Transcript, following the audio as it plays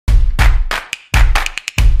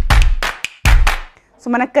So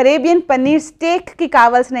మన Caribbean paneer స్టేక్కి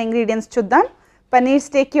కావాల్సిన ingredients చూద్దాం. Paneer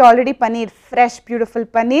స్టేక్కి already paneer fresh beautiful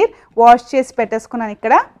paneer wash చేసి పెట్టేసుకున్నాను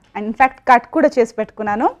ఇక్కడ. అండ్ ఇన్ఫ్యాక్ట్ కట్ కూడా చేసి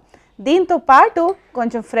పెట్టుకున్నాను. దీంతో పాటు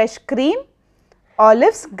కొంచెం fresh cream,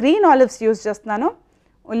 olives, green olives use చేస్తున్నాను,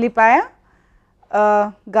 ఉల్లిపాయ,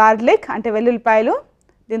 గార్లిక్ అంటే వెల్లుల్లిపాయలు,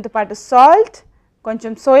 దీంతోపాటు సాల్ట్,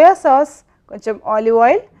 కొంచెం సోయా సాస్, కొంచెం ఆలివ్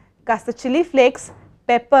ఆయిల్, కాస్త చిల్లీ ఫ్లేక్స్,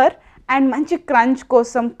 పెప్పర్ అండ్ మంచి క్రంచ్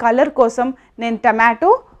కోసం కలర్ కోసం నేను టమాటో,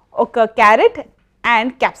 ఒక క్యారెట్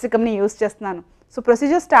అండ్ క్యాప్సికమ్ని యూజ్ చేస్తున్నాను. సో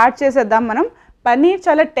ప్రొసీజర్ స్టార్ట్ చేసేద్దాం. మనం పన్నీర్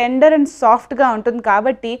చాలా టెండర్ అండ్ సాఫ్ట్గా ఉంటుంది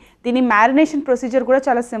కాబట్టి దీని మ్యారినేషన్ ప్రొసీజర్ కూడా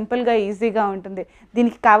చాలా సింపుల్గా ఈజీగా ఉంటుంది.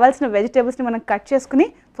 దీనికి కావాల్సిన వెజిటేబుల్స్ని మనం కట్ చేసుకుని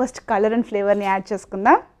ఫస్ట్ కలర్ అండ్ ఫ్లేవర్ని యాడ్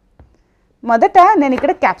చేసుకుందాం. మొదట నేను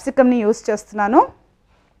ఇక్కడ క్యాప్సికమ్ని యూజ్ చేస్తున్నాను.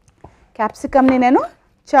 క్యాప్సికమ్ని నేను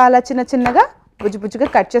చాలా చిన్న చిన్నగా బుజ్జుబుజ్జుగా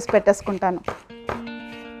కట్ చేసి పెట్టేసుకుంటాను.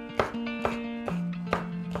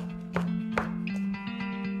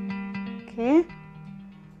 ఓకే,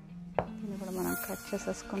 దీన్ని కూడా మనం కట్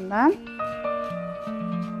చేసేసుకుందాం.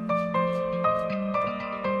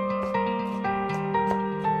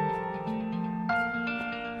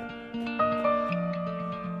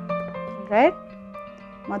 రైట్,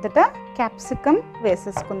 మొదట క్యాప్సికమ్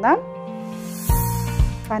వేసేసుకుందాం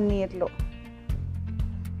పన్నీర్లో.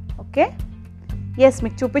 ఓకే, ఎస్,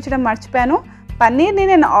 మీకు చూపించడం మర్చిపోయాను. పన్నీర్ని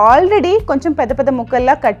నేను ఆల్రెడీ కొంచెం పెద్ద పెద్ద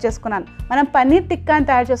ముక్కల్లా కట్ చేసుకున్నాను. మనం పన్నీర్ టిక్కాని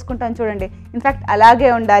తయారు చేసుకుంటాం చూడండి, ఇన్ఫ్యాక్ట్ అలాగే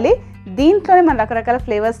ఉండాలి. దీంట్లోనే మనం రకరకాల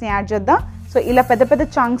ఫ్లేవర్స్ని యాడ్ చేద్దాం. సో ఇలా పెద్ద పెద్ద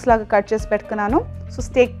చాంక్స్ లాగా కట్ చేసి పెట్టుకున్నాను, సో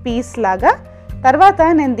స్టేక్ పీస్ లాగా. తర్వాత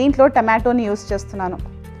నేను దీంట్లో టమాటోని యూస్ చేస్తున్నాను.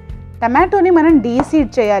 టమాటోని మనం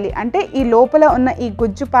డీసీడ్ చేయాలి, అంటే ఈ లోపల ఉన్న ఈ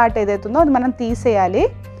గుజ్జు పార్ట్ ఏదైతుందో అది మనం తీసేయాలి.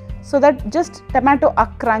 సో దట్ జస్ట్ టమాటో ఆ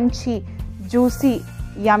క్రంచీ జ్యూసీ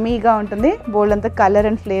యమీగా ఉంటుంది, బోల్డ్ అంతా కలర్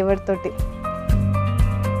అండ్ ఫ్లేవర్ తోటి.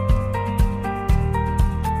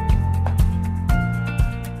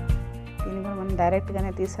 దీన్ని కూడా మనం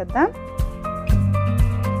డైరెక్ట్గానే తీసేద్దాం.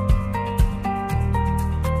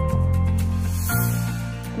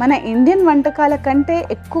 మన ఇండియన్ వంటకాల కంటే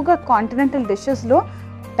ఎక్కువగా కాంటినెంటల్ డిషెస్లో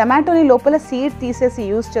టమాటోని లోపల సీడ్ తీసేసి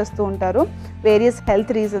యూజ్ చేస్తూ ఉంటారు. వేరియస్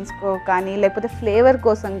హెల్త్ రీజన్స్ కానీ లేకపోతే ఫ్లేవర్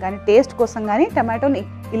కోసం కానీ టేస్ట్ కోసం కానీ టమాటోని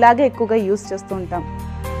ఇలాగే ఎక్కువగా యూజ్ చేస్తూ ఉంటాం.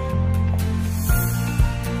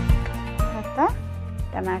 తర్వాత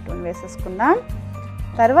టమాటోని వేసేసుకుందాం.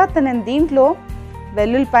 తర్వాత నేను దీంట్లో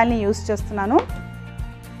వెల్లుల్లిపాయలని యూజ్ చేస్తున్నాను.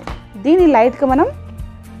 దీన్ని లైట్గా మనం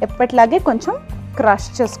ఎప్పటిలాగే కొంచెం క్రష్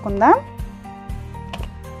చేసుకుందాం.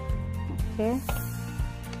 ఓకే,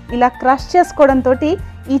 ఇలా క్రష్ చేసుకోవడంతో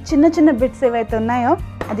ఈ చిన్న చిన్న బిట్స్ ఏవైతే ఉన్నాయో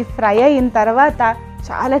అది ఫ్రై అయిన తర్వాత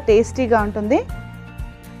చాలా టేస్టీగా ఉంటుంది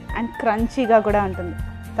అండ్ క్రంచీగా కూడా ఉంటుంది.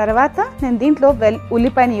 తర్వాత నేను దీంట్లో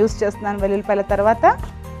ఉల్లిపాయని యూజ్ చేస్తున్నాను. వెల్లుల్లిపాయల తర్వాత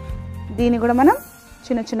దీన్ని కూడా మనం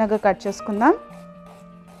చిన్న చిన్నగా కట్ చేసుకుందాం.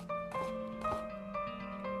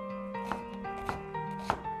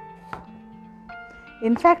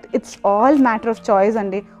 In fact it's all matter of choice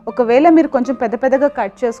అండి. ఒకవేళ మీరు కొంచెం పెద్ద పెద్దగా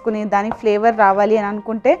కట్ చేసుకుని దానికి ఫ్లేవర్ రావాలి అని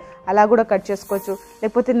అనుకుంటే అలా కూడా కట్ చేసుకోవచ్చు,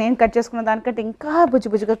 లేకపోతే నేను కట్ చేసుకున్న దానికంటే ఇంకా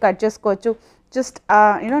బుజ్జిగా కట్ చేసుకోవచ్చు, just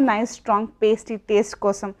nice strong pasty taste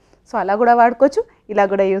కోసం. సో అలా కూడా వాడుకోవచ్చు, ఇలా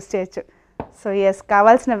కూడా యూస్ చేయొచ్చు. సో ఎస్,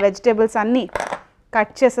 కావాల్సిన వెజిటేబుల్స్ అన్నీ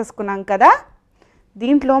కట్ చేసేసుకున్నాం కదా.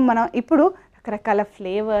 దీంట్లో మనం ఇప్పుడు రకరకాల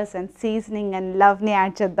ఫ్లేవర్స్ అండ్ సీజనింగ్ అండ్ లవ్ని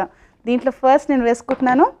యాడ్ చేద్దాం. దీంట్లో ఫస్ట్ నేను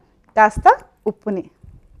వేసుకుంటున్నాను కాస్త ఉప్పుని,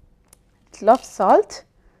 ఆఫ్ సాల్ట్.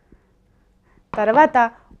 తర్వాత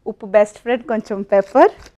ఉప్పు బెస్ట్ ఫ్రెండ్, కొంచెం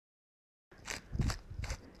పెప్పర్,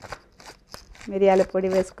 మిరియాల పొడి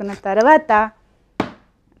వేసుకున్న తర్వాత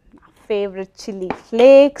favourite chilli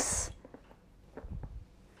flakes,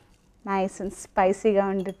 nice and స్పైసీగా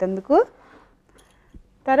ఉండేటందుకు.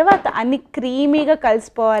 తర్వాత అన్ని క్రీమీగా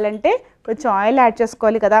కలిసిపోవాలంటే కొంచెం ఆయిల్ యాడ్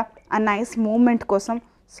చేసుకోవాలి కదా, ఆ నైస్ మూమెంట్ కోసం.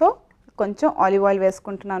 సో కొంచెం ఆలివ్ ఆయిల్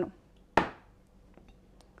వేసుకుంటున్నాను.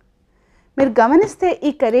 మీరు గమనిస్తే ఈ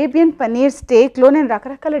కరేబియన్ పన్నీర్ స్టేక్లో నేను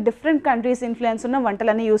రకరకాల డిఫరెంట్ కంట్రీస్ ఇన్ఫ్లుయెన్స్ ఉన్న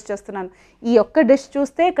వంటలన్నీ యూజ్ చేస్తున్నాను. ఈ ఒక్క డిష్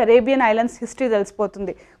చూస్తే కరేబియన్ ఐలాండ్స్ హిస్టరీ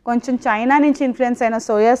తెలిసిపోతుంది. కొంచెం చైనా నుంచి ఇన్ఫ్లుయెన్స్ అయిన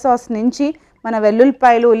సోయా సాస్ నుంచి మన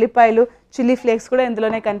వెల్లుల్లిపాయలు, ఉల్లిపాయలు, చిల్లీ ఫ్లేక్స్ కూడా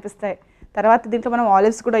ఇందులోనే కనిపిస్తాయి. తర్వాత దీంట్లో మనం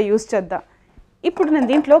ఆలివ్స్ కూడా యూజ్ చేద్దాం. ఇప్పుడు నేను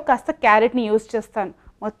దీంట్లో కాస్త క్యారెట్ని యూజ్ చేస్తాను.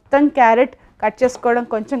 మొత్తం క్యారెట్ కట్ చేసుకోవడం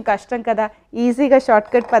కొంచెం కష్టం కదా, ఈజీగా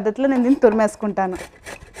షార్ట్కట్ పద్ధతిలో నేను దీన్ని తురిమేసుకుంటాను.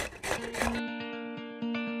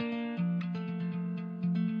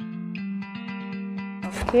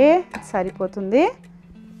 ఓకే, సరిపోతుంది.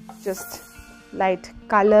 Just light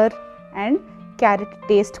colour and carrot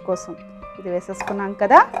taste కోసం ఇది వేసేసుకున్నాం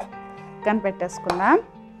కదా, కనిపెట్టేసుకుందాం.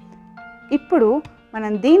 ఇప్పుడు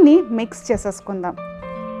మనం దీన్ని మిక్స్ చేసేసుకుందాం.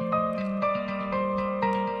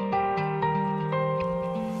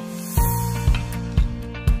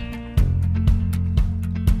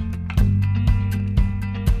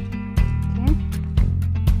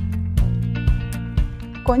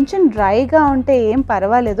 కొంచెం డ్రైగా ఉంటే ఏం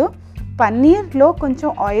పర్వాలేదు. పన్నీర్లో కొంచెం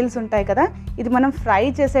ఆయిల్స్ ఉంటాయి కదా, ఇది మనం ఫ్రై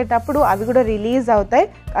చేసేటప్పుడు అవి కూడా రిలీజ్ అవుతాయి,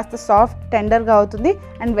 కాస్త సాఫ్ట్ టెండర్గా అవుతుంది.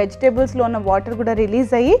 అండ్ వెజిటేబుల్స్లో ఉన్న వాటర్ కూడా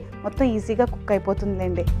రిలీజ్ అయ్యి మొత్తం ఈజీగా cook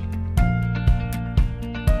అయిపోతుందిలేండి.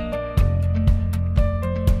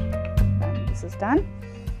 This is done.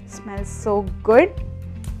 Smells so good.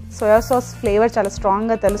 Soya sauce flavour చాలా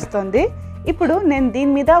స్ట్రాంగ్గా తెలుస్తుంది. ఇప్పుడు నేను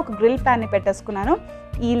దీని మీద ఒక గ్రిల్ ప్యాన్ని పెట్టేసుకున్నాను.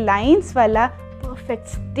 ఈ లైన్స్ వల్ల పర్ఫెక్ట్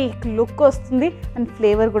స్టీక్ లుక్ వస్తుంది అండ్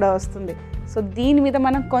ఫ్లేవర్ కూడా వస్తుంది. సో దీని మీద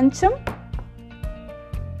మనం కొంచెం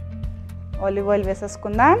ఆలివ్ ఆయిల్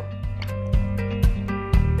వేసేసుకుందాం.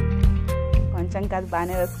 కొంచెం కాదు,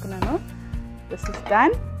 బాగానే వేసుకున్నాను. This is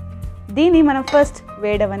done. దీన్ని మనం ఫస్ట్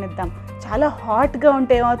వేడవనిద్దాం. చాలా హాట్గా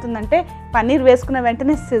ఉంటే ఏమవుతుందంటే పన్నీర్ వేసుకున్న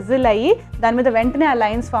వెంటనే సిజిల్ అయ్యి దాని మీద వెంటనే ఆ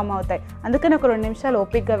లైన్స్ ఫామ్ అవుతాయి. అందుకని ఒక 2 నిమిషాలు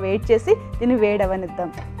ఓపిక్గా వెయిట్ చేసి దీన్ని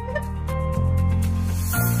వేడవనిద్దాం.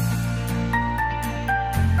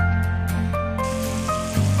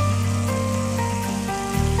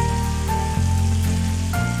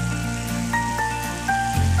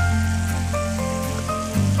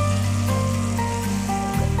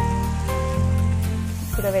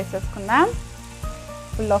 కూడా వేసేసుకుందాం.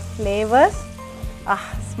 Full of flavours.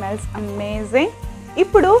 Smells amazing.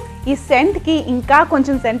 ఇప్పుడు ఈ సెంట్కి ఇంకా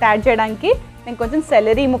కొంచెం సెంట్ యాడ్ చేయడానికి నేను కొంచెం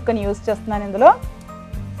సెలరీ ముక్కని యూజ్ చేస్తున్నాను. ఇందులో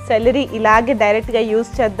సెలరీ ఇలాగే డైరెక్ట్గా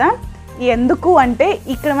యూజ్ చేద్దాం. ఎందుకు అంటే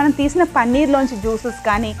ఇక్కడ మనం తీసిన పన్నీర్లోంచి జ్యూసెస్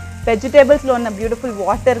కానీ వెజిటేబుల్స్లో ఉన్న బ్యూటిఫుల్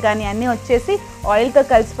వాటర్ కానీ అన్నీ వచ్చేసి ఆయిల్తో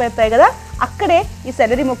కలిసిపోతాయి కదా, అక్కడే ఈ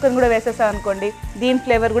సెలరీ ముక్కను కూడా వేసేసాం అనుకోండి, దీని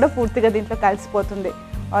ఫ్లేవర్ కూడా పూర్తిగా దీంట్లో కలిసిపోతుంది.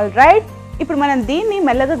 ఆల్ రైట్, ఇప్పుడు మనం దీన్ని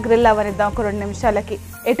మెల్లగా గ్రిల్ అవ్వనిద్దాం ఒక 2 నిమిషాలకి.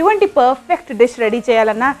 ఎటువంటి పర్ఫెక్ట్ డిష్ రెడీ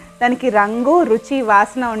చేయాలన్నా దానికి రంగు, రుచి,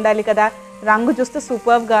 వాసన ఉండాలి కదా. రంగు చూస్తే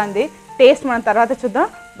సూపర్గా ఉంది, టేస్ట్ మనం తర్వాత చూద్దాం.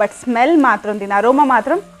 బట్ స్మెల్ మాత్రం, దీని అరోమా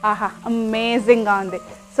మాత్రం అమేజింగ్గా ఉంది.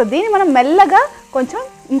 సో దీన్ని మనం మెల్లగా కొంచెం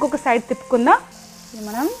ఇంకొక సైడ్ తిప్పుకుందాం.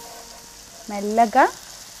 మనం మెల్లగా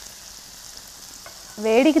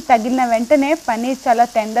వేడికి తగిలిన వెంటనే పన్నీర్ చాలా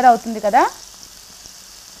టెండర్ అవుతుంది కదా,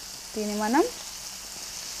 దీన్ని మనం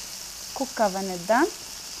కుక్ అవ్వనిద్దాం.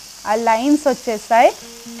 ఆ లైన్స్ వచ్చేసాయి.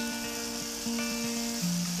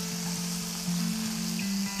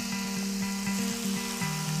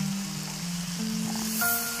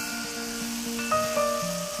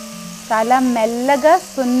 చాలా మెల్లగా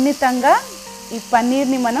సున్నితంగా ఈ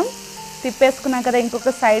పన్నీర్ని మనం తిప్పేసుకున్నాం కదా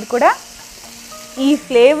ఇంకొక సైడ్ కూడా. ఈ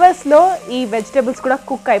ఫ్లేవర్స్లో ఈ వెజిటేబుల్స్ కూడా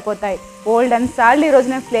కుక్ అయిపోతాయి. ఓల్డ్ అండ్ సార్లు ఈరోజు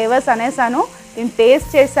నేను ఫ్లేవర్స్ అనేసాను, దీన్ని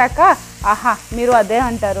టేస్ట్ చేశాక మీరు అదే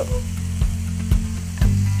అంటారు.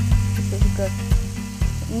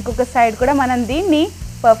 ఇంకొక సైడ్ కూడా మనం దీన్ని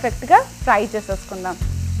పర్ఫెక్ట్గా ఫ్రై చేసేసుకుందాం.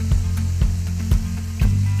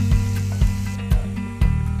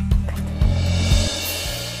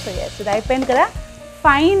 సో ఎస్, ఇది అయిపోయింది కదా.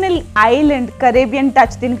 ఫైనల్ ఐలాండ్ కరేబియన్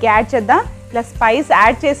టచ్ దీనికి యాడ్ చేద్దాం. ఇలా స్పైస్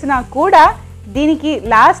యాడ్ చేసినా కూడా దీనికి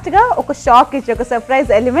లాస్ట్గా ఒక షాక్ ఇచ్చి ఒక సర్ప్రైజ్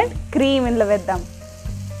ఎలిమెంట్ క్రీమ్ ఇందులో వేద్దాం.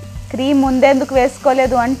 క్రీమ్ ముందెందుకు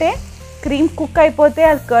వేసుకోలేదు అంటే క్రీమ్ కుక్ అయిపోతే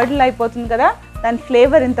అది కర్డిల్ అయిపోతుంది కదా, దాని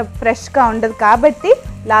ఫ్లేవర్ ఇంత ఫ్రెష్గా ఉండదు కాబట్టి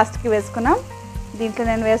లాస్ట్కి వేసుకున్నాం. దీంట్లో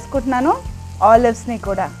నేను వేసుకుంటున్నాను ఆలివ్స్ని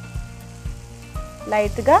కూడా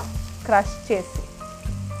లైట్గా క్రష్ చేసి.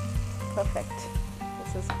 Perfect,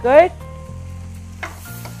 this is good.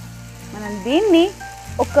 మనం దీన్ని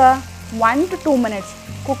ఒక 1 to 2 minutes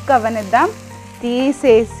కుక్ అవ్వనిద్దాం.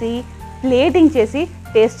 తీసేసి ప్లేటింగ్ చేసి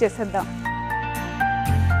టేస్ట్ చేసేద్దాం.